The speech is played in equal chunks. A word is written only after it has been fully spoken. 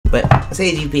But it's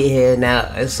AGP here.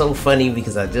 Now, it's so funny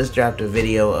because I just dropped a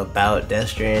video about Death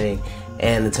Stranding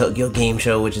and the Tokyo Game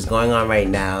Show, which is going on right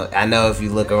now. I know if you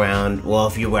look around, well,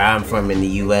 if you're where I'm from in the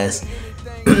US,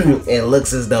 it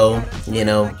looks as though, you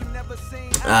know,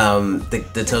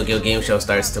 the Tokyo Game Show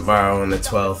starts tomorrow on the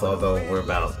 12th, although we're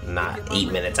about not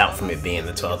 8 minutes out from it being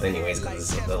the 12th anyways,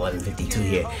 because it's 11:52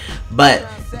 here. But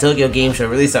the Tokyo Game Show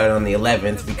really started on the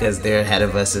 11th because they're ahead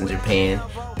of us in Japan.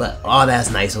 But all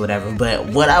that's nice or whatever. But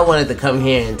what I wanted to come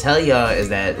here and tell y'all is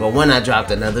that, well, one, I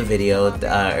dropped another video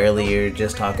earlier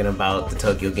just talking about the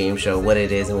Tokyo Game Show, what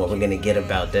it is and what we're going to get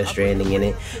about Death Stranding in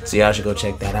it. So y'all should go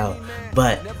check that out.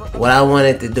 But what I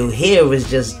wanted to do here was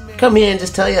just come here and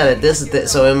just tell y'all that this is the,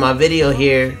 so in my video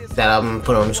here that I'm going to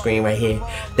put on the screen right here,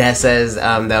 that says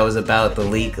that was about the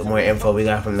leak, more info we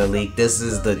got from the leak. This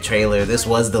is the trailer. This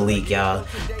was the leak, y'all.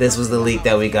 This was the leak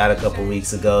that we got a couple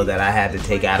weeks ago that I had to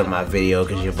take out of my video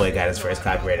because your boy got his first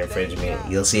copyright infringement.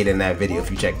 You'll see it in that video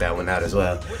if you check that one out as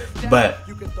well. But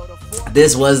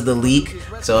this was the leak.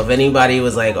 So if anybody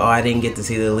was like, oh, I didn't get to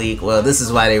see the leak, well, this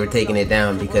is why they were taking it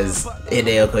down, because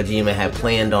Hideo Kojima had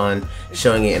planned on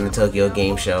showing it in the Tokyo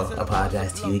Game Show. I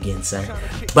apologize to you again, sir.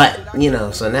 But, you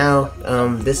know, so now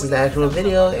this is the actual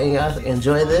video, and y'all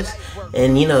enjoy this.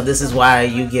 And, you know, this is why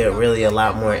you get really a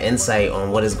lot more insight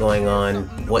on what is going on,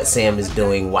 what Sam is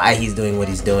doing, why he's doing what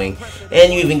he's doing.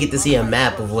 And you even get to see a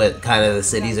map of what kind of the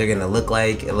cities are going to look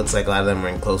like. It looks like a lot of them are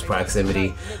in close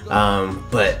proximity.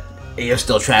 But you're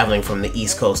still traveling from the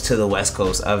East Coast to the West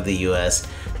Coast of the US.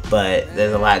 But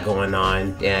there's a lot going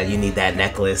on. Yeah, you need that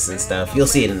necklace and stuff. You'll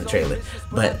see it in the trailer.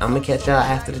 But I'm going to catch y'all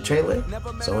after the trailer.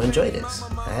 So enjoy this.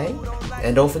 Alright?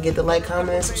 And don't forget to like,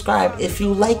 comment, and subscribe if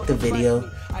you like the video.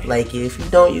 Like it. If you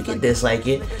don't, you can dislike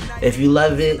it. If you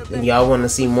love it and y'all want to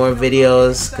see more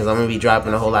videos, because I'm going to be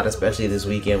dropping a whole lot, especially this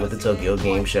weekend with the Tokyo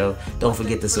Game Show, don't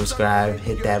forget to subscribe,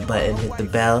 hit that button, hit the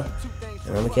bell. And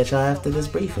I'm going to catch y'all after this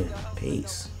briefing.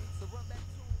 Peace.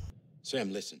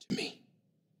 Sam, listen to me.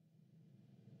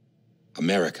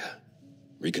 America,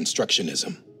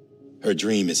 Reconstructionism. Her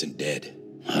dream isn't dead.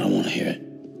 I don't want to hear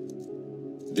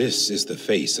it. This is the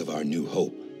face of our new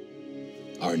hope.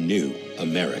 Our new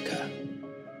America.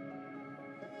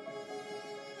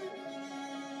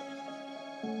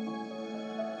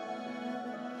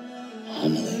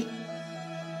 Homily.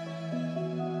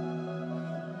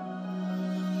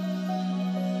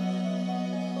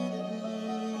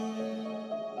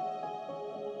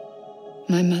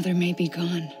 My mother may be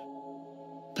gone,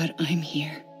 but I'm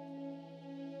here.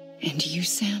 And you,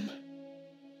 Sam,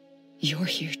 you're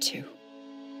here too.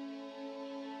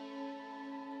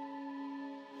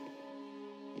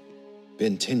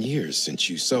 Been 10 years since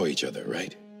you saw each other,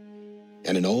 right?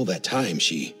 And in all that time,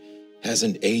 she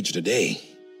hasn't aged a day.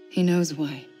 He knows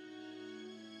why.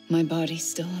 My body's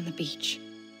still on the beach.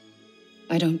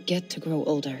 I don't get to grow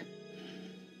older.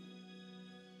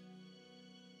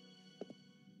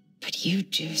 But you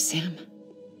do, Sam.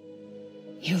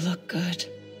 You look good.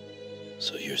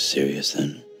 So you're serious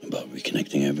then about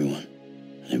reconnecting everyone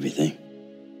and everything?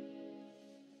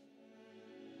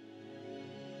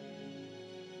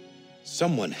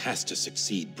 Someone has to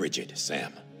succeed Bridget,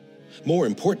 Sam. More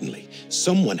importantly,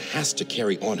 someone has to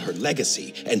carry on her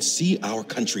legacy and see our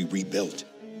country rebuilt.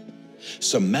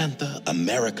 Samantha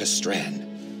America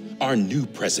Strand, our new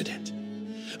president.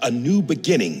 A new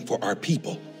beginning for our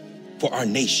people, for our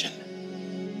nation.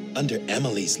 Under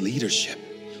Emily's leadership,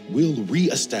 we'll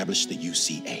re-establish the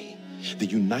UCA, the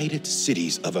United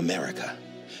Cities of America.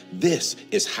 This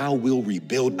is how we'll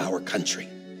rebuild our country.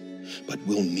 But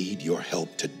we'll need your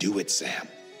help to do it, Sam.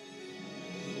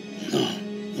 No,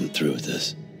 I'm through with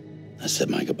this. I said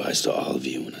my goodbyes to all of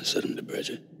you when I said them to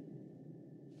Bridget.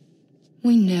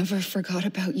 We never forgot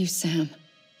about you, Sam.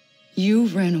 You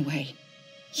ran away.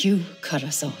 You cut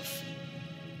us off.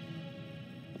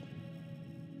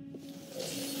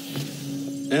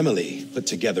 Emily put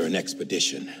together an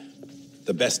expedition.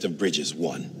 The best of bridges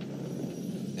won,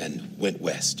 and went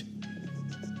west.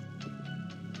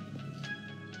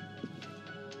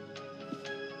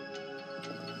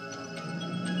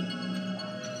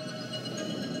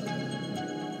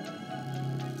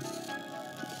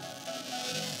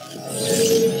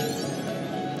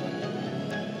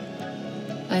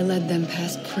 I led them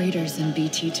past craters in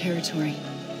BT territory.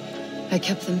 I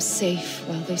kept them safe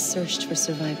while they searched for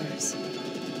survivors.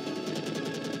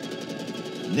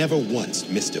 Never once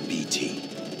missed a BT.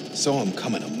 Saw him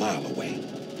coming a mile away.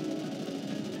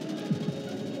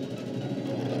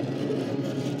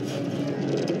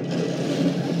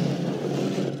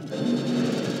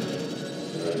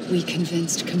 We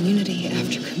convinced community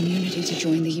after community to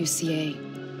join the UCA,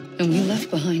 and we left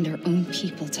behind our own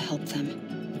people to help them.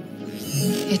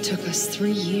 It took us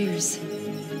 3 years,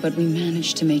 but we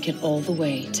managed to make it all the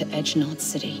way to Edge-Knot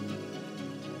City.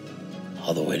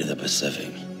 All the way to the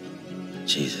Pacific.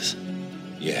 Jesus.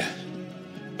 Yeah,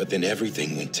 but then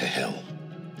everything went to hell.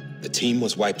 The team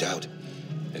was wiped out,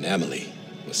 and Emily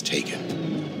was taken.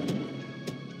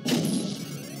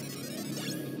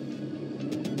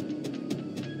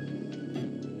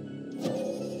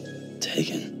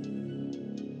 Taken?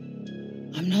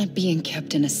 I'm not being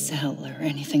kept in a cell or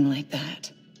anything like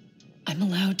that. I'm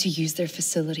allowed to use their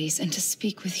facilities and to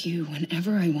speak with you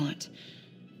whenever I want.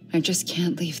 I just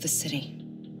can't leave the city.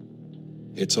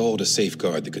 It's all to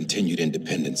safeguard the continued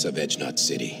independence of Edge-Knot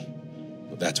City.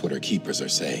 Well, that's what our keepers are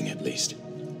saying, at least.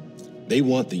 They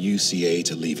want the UCA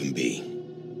to leave him be.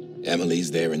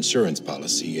 Emily's their insurance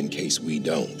policy in case we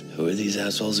don't. Who are these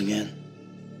assholes again?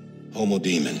 Homo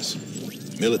Demons,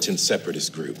 militant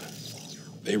separatist group.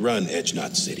 They run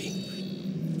Edge-Knot City.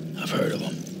 I've heard of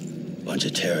them. Bunch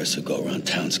of terrorists who go around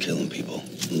towns killing people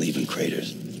and leaving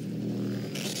craters.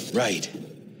 Right.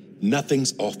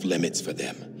 Nothing's off limits for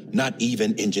them. Not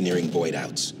even engineering void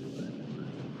outs.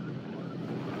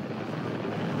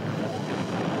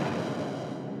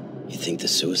 You think the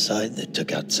suicide that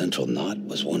took out Central Knot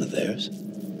was one of theirs?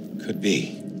 Could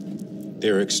be.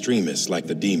 There are extremists like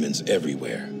the demons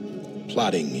everywhere,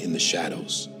 plotting in the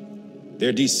shadows.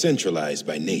 They're decentralized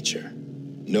by nature.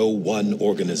 No one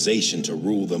organization to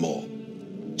rule them all.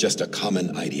 Just a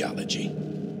common ideology.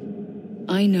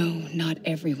 I know not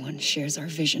everyone shares our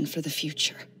vision for the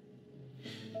future.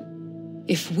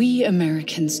 If we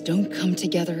Americans don't come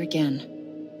together again,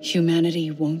 humanity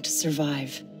won't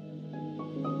survive.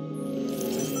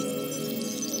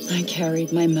 I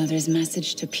carried my mother's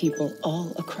message to people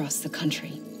all across the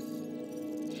country.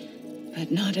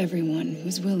 But not everyone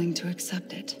was willing to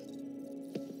accept it.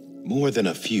 More than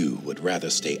a few would rather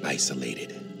stay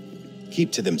isolated.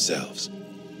 Keep to themselves.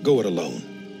 Go it alone.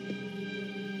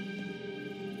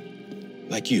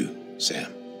 Like you,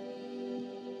 Sam.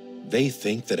 They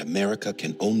think that America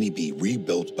can only be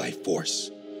rebuilt by force,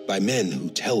 by men who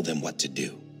tell them what to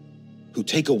do, who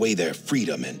take away their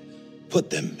freedom and put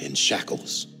them in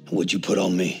shackles. What'd you put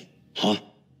on me, huh?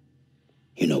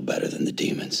 You know better than the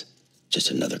demons.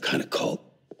 Just another kind of cult.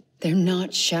 They're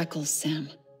not shackles, Sam.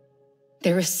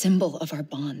 They're a symbol of our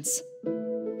bonds.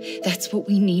 That's what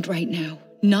we need right now.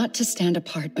 Not to stand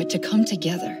apart, but to come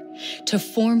together, to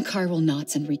form chiral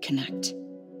knots and reconnect.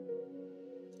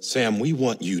 Sam, we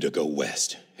want you to go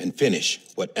west and finish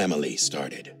what Emily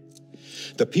started.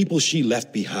 The people she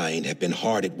left behind have been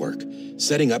hard at work,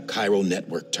 setting up chiral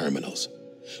network terminals.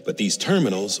 But these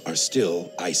terminals are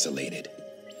still isolated.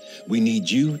 We need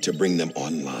you to bring them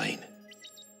online.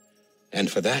 And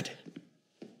for that,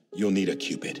 you'll need a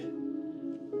Cupid.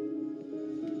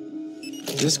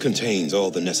 This contains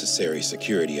all the necessary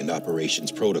security and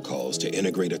operations protocols to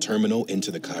integrate a terminal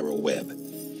into the chiral web.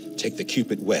 Take the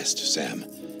Cupid west, Sam,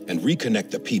 and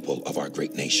reconnect the people of our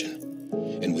great nation.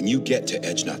 And when you get to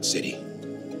Edge-Knot City,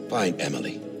 find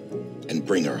Emily and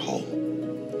bring her home.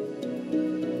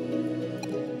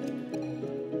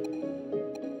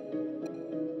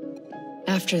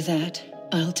 After that,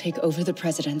 I'll take over the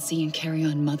presidency and carry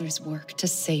on Mother's work to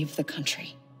save the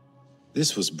country.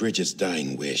 This was Bridget's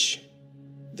dying wish.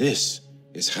 This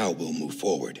is how we'll move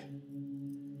forward.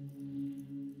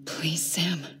 Please,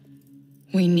 Sam.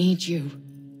 We need you.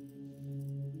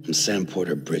 I'm Sam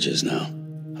Porter Bridges now.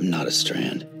 I'm not a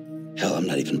Strand. Hell, I'm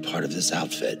not even part of this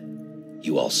outfit.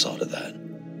 You all saw to that.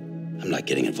 I'm not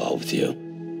getting involved with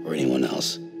you or anyone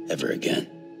else ever again.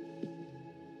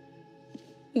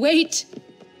 Wait!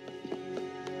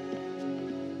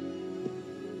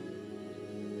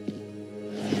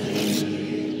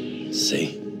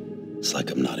 See? It's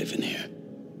like I'm not even here.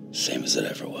 Same as it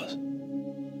ever was.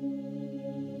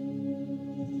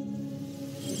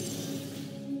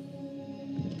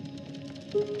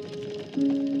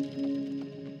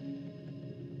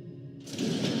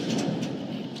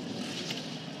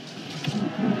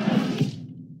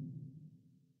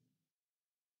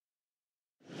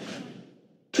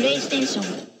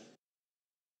 PlayStation.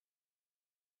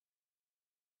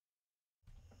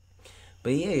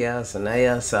 But yeah, so now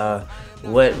y'all saw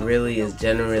what really is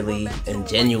generally and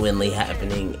genuinely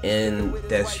happening in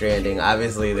Death Stranding.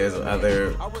 Obviously, there's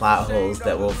other plot holes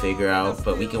that we'll figure out,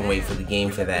 but we can wait for the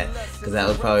game for that, because that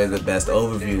was probably the best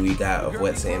overview we got of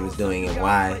what Sam is doing and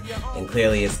why. And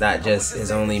clearly, it's not just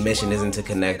his only mission isn't to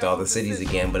connect all the cities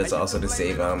again, but it's also to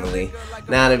save Emily.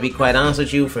 Now, to be quite honest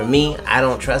with you, for me, I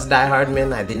don't trust Die Hard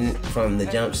Men. I didn't from the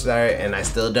jump start, and I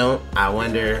still don't. I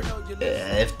wonder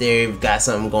if they've got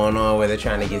something going on where they're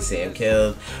trying to get Sam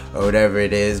killed or whatever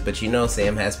it is. But you know,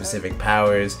 Sam has specific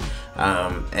powers.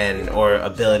 or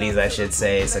abilities, I should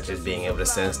say, such as being able to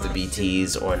sense the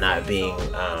BTs or not being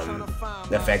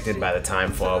affected by the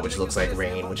time fall, which looks like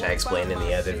rain, which I explained in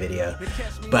the other video.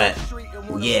 But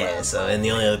yeah, so, and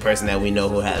the only other person that we know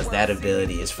who has that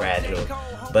ability is Fragile.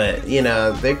 But, you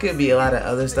know, there could be a lot of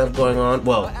other stuff going on.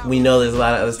 Well, we know there's a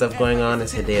lot of other stuff going on.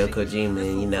 It's Hideo Kojima,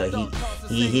 and, you know,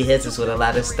 he hits us with a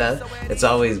lot of stuff. It's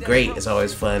always great. It's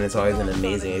always fun. It's always an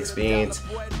amazing experience.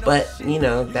 But, you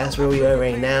know, that's where we are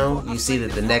right now. You see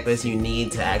that the necklace you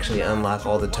need to actually unlock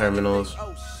all the terminals.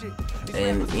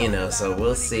 And, you know, so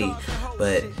we'll see.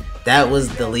 But that was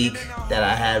the leak that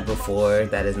I had before.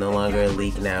 That is no longer a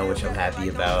leak now, which I'm happy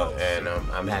about, and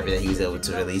I'm happy that he was able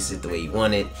to release it the way he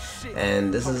wanted.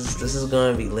 And this is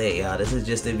gonna be lit, y'all. This is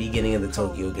just the beginning of the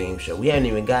Tokyo Game Show. We haven't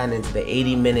even gotten into the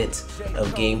 80 minutes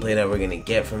of gameplay that we're gonna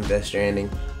get from Death Stranding,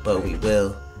 but we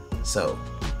will. So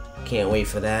can't wait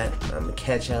for that. I'm gonna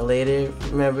catch y'all later.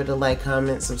 Remember to like,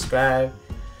 comment, subscribe,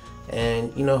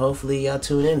 and, you know, hopefully y'all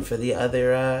tune in for the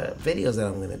other videos that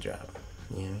I'm gonna drop.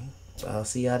 You know, so I'll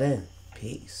see y'all then.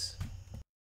 Peace.